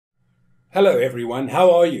Hello everyone, how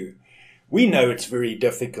are you? We know it's very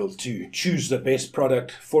difficult to choose the best product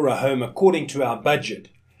for a home according to our budget.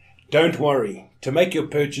 Don't worry, to make your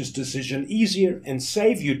purchase decision easier and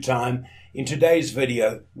save you time, in today's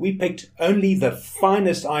video we picked only the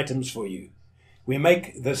finest items for you. We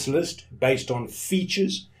make this list based on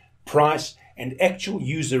features, price and actual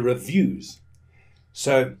user reviews.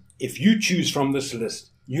 So if you choose from this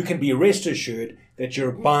list, you can be rest assured that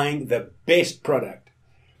you're buying the best product.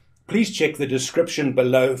 Please check the description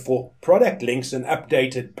below for product links and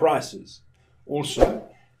updated prices. Also,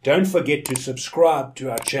 don't forget to subscribe to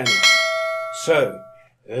our channel. So,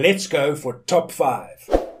 let's go for top 5.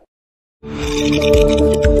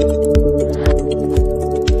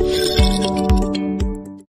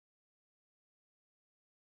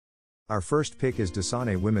 Our first pick is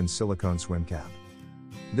Dasani Women's Silicone Swim Cap.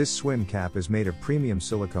 This swim cap is made of premium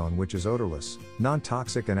silicone which is odorless,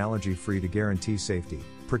 non-toxic and allergy-free to guarantee safety,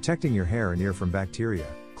 protecting your hair and ear from bacteria,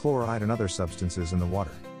 chloride and other substances in the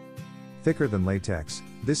water. Thicker than latex,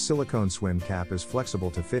 this silicone swim cap is flexible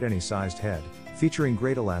to fit any sized head, featuring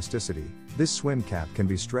great elasticity. This swim cap can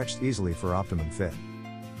be stretched easily for optimum fit.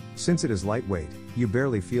 Since it is lightweight, you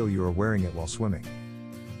barely feel you are wearing it while swimming.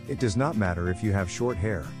 It does not matter if you have short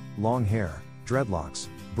hair, long hair, dreadlocks,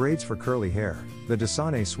 braids for curly hair, the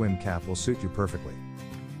Dasani swim cap will suit you perfectly.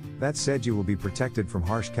 That said, you will be protected from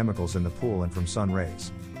harsh chemicals in the pool and from sun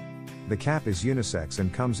rays. The cap is unisex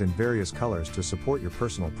and comes in various colors to support your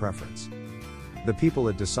personal preference. The people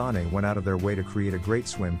at Dasani went out of their way to create a great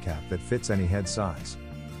swim cap that fits any head size.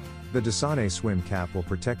 The Dasani swim cap will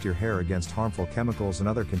protect your hair against harmful chemicals and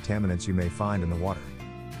other contaminants you may find in the water.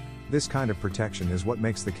 This kind of protection is what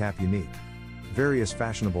makes the cap unique. Various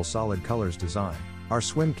fashionable solid colors design, our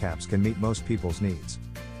swim caps can meet most people's needs.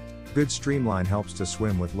 Good streamline helps to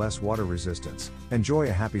swim with less water resistance. Enjoy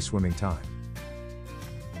a happy swimming time.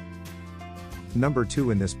 Number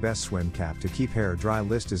 2 in this best swim cap to keep hair dry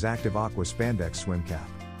list is Active Aqua Spandex Swim Cap.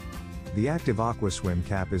 The Active Aqua Swim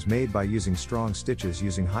Cap is made by using strong stitches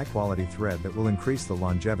using high quality thread that will increase the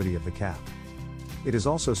longevity of the cap. It is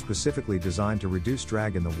also specifically designed to reduce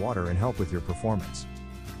drag in the water and help with your performance.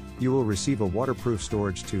 You will receive a waterproof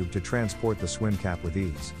storage tube to transport the swim cap with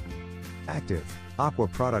ease. Active Aqua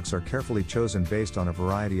products are carefully chosen based on a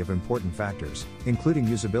variety of important factors, including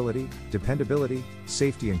usability, dependability,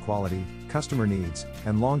 safety and quality, customer needs,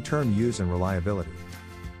 and long-term use and reliability.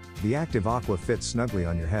 The Active Aqua fits snugly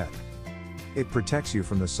on your head. It protects you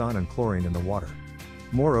from the sun and chlorine in the water.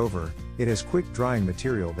 Moreover, it has quick drying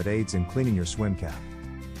material that aids in cleaning your swim cap.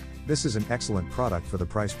 This is an excellent product for the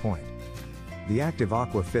price point. The Active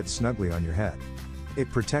Aqua fits snugly on your head.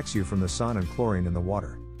 It protects you from the sun and chlorine in the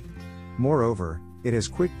water. Moreover, it has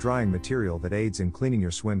quick drying material that aids in cleaning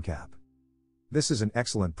your swim cap. This is an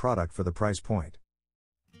excellent product for the price point.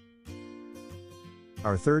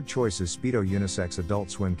 Our third choice is Speedo Unisex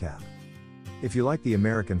Adult Swim Cap. If you like the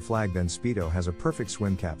American flag, then Speedo has a perfect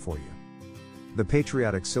swim cap for you. The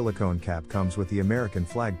patriotic silicone cap comes with the American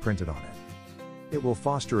flag printed on it. It will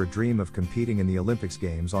foster a dream of competing in the Olympics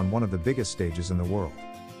Games on one of the biggest stages in the world.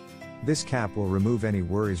 This cap will remove any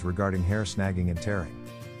worries regarding hair snagging and tearing.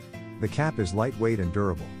 The cap is lightweight and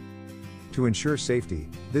durable. To ensure safety,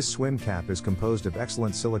 this swim cap is composed of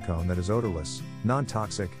excellent silicone that is odorless,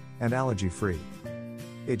 non-toxic, and allergy-free.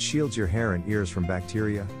 It shields your hair and ears from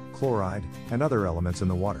bacteria, chloride, and other elements in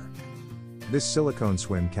the water. This silicone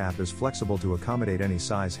swim cap is flexible to accommodate any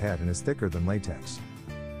size head and is thicker than latex.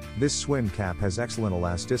 This swim cap has excellent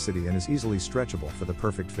elasticity and is easily stretchable for the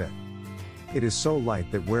perfect fit. It is so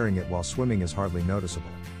light that wearing it while swimming is hardly noticeable.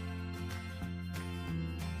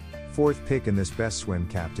 Fourth pick in this best swim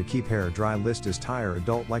cap to keep hair dry list is Tire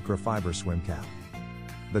Adult Lycra Fiber Swim Cap.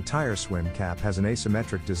 The Tire Swim Cap has an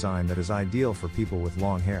asymmetric design that is ideal for people with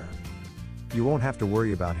long hair. You won't have to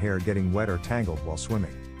worry about hair getting wet or tangled while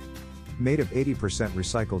swimming. Made of 80%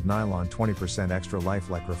 recycled nylon, 20% extra life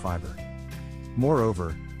Lycra fiber.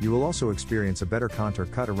 Moreover, you will also experience a better contour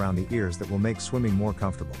cut around the ears that will make swimming more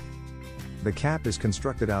comfortable. The cap is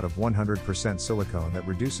constructed out of 100% silicone that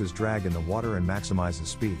reduces drag in the water and maximizes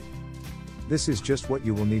speed. This is just what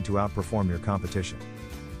you will need to outperform your competition.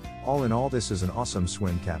 All in all, this is an awesome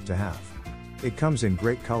swim cap to have. It comes in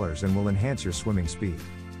great colors and will enhance your swimming speed.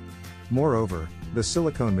 Moreover, the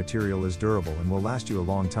silicone material is durable and will last you a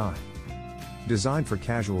long time. Designed for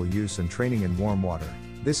casual use and training in warm water,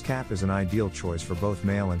 this cap is an ideal choice for both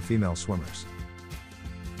male and female swimmers.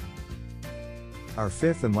 Our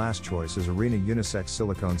fifth and last choice is Arena Unisex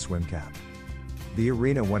Silicone Swim Cap. The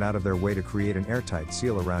Arena went out of their way to create an airtight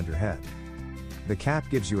seal around your head. The cap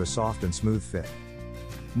gives you a soft and smooth fit.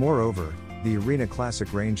 Moreover, the Arena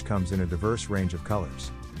Classic range comes in a diverse range of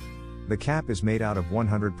colors. The cap is made out of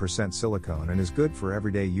 100% silicone and is good for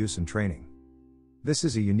everyday use and training. This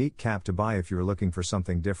is a unique cap to buy if you're looking for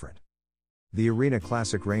something different. The Arena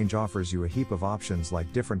Classic range offers you a heap of options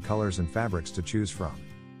like different colors and fabrics to choose from.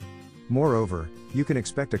 Moreover, you can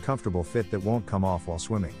expect a comfortable fit that won't come off while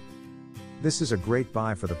swimming. This is a great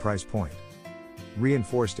buy for the price point.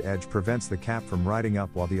 Reinforced edge prevents the cap from riding up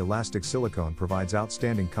while the elastic silicone provides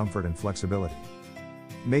outstanding comfort and flexibility.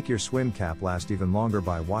 Make your swim cap last even longer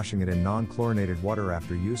by washing it in non-chlorinated water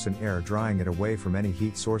after use and air drying it away from any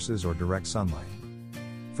heat sources or direct sunlight.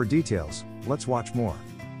 For details, let's watch more.